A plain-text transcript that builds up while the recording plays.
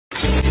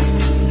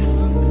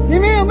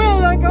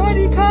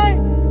离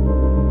开。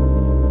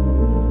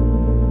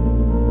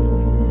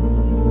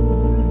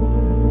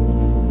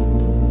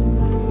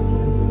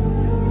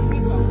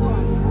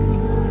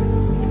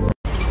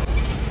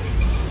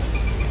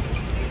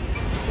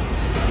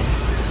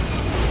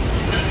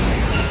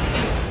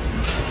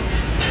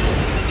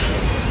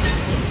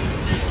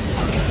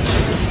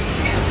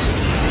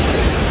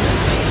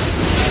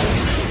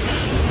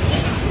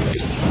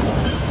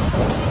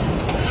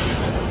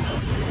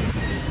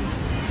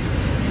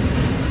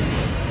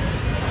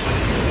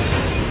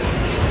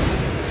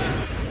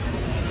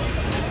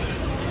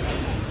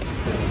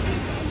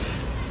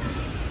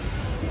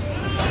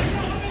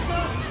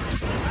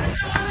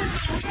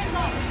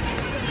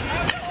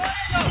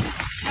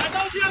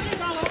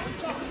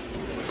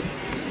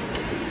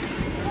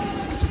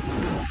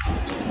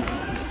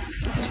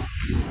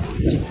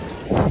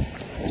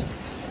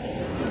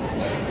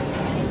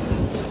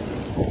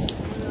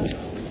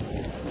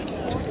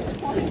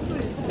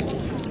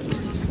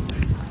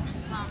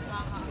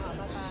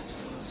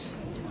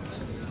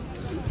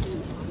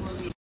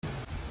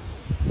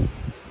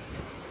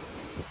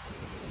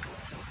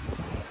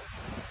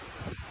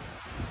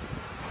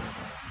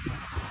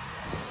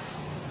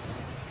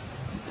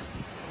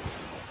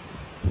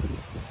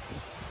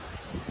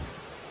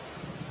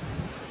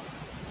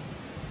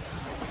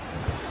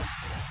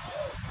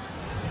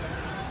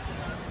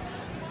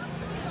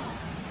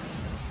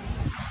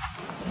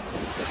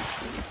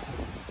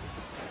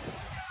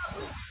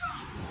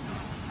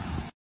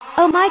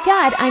Oh my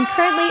god, I'm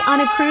currently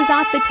on a cruise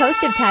off the coast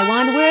of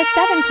Taiwan where a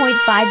 7.5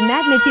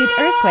 magnitude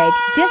earthquake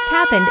just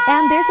happened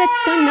and there's a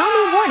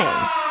tsunami warning.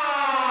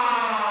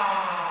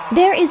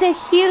 There is a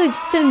huge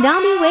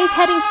tsunami wave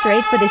heading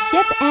straight for the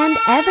ship and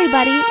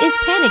everybody is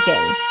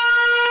panicking.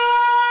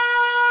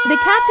 The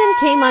captain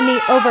came on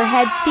the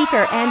overhead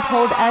speaker and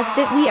told us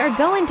that we are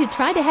going to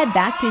try to head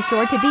back to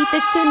shore to beat the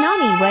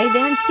tsunami wave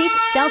and seek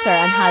shelter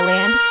on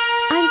Hualien.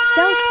 I'm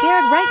so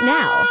scared right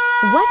now.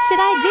 What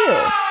should I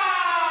do?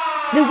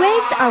 The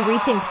waves are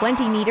reaching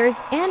 20 meters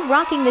and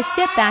rocking the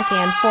ship back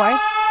and forth.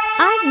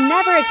 I've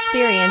never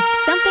experienced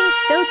something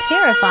so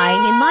terrifying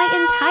in my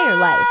entire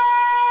life.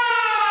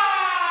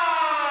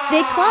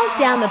 They closed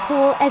down the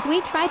pool as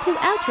we try to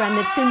outrun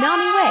the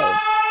tsunami wave.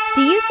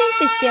 Do you think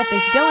the ship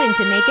is going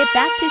to make it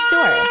back to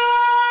shore?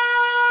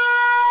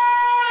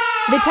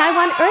 The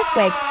Taiwan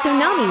Earthquake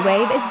tsunami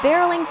wave is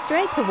barreling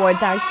straight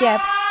towards our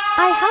ship.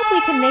 I hope we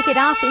can make it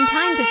off in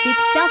time to seek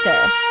shelter.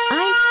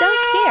 I'm so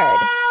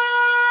scared.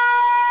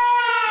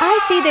 I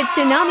see that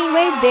tsunami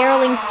wave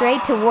barreling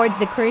straight towards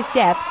the cruise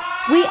ship.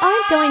 We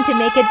aren't going to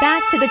make it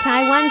back to the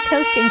Taiwan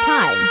coast in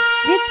time.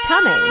 It's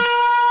coming.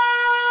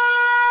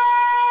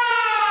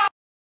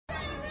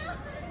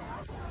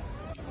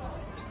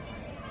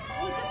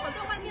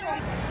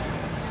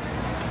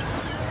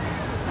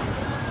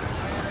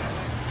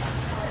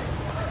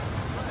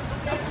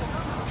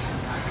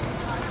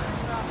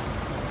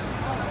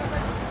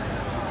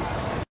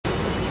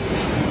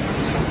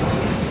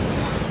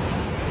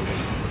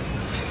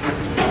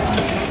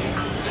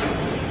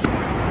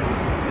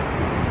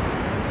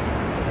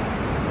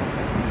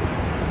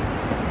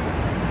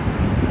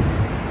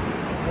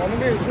那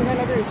边也是，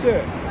那边也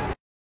是。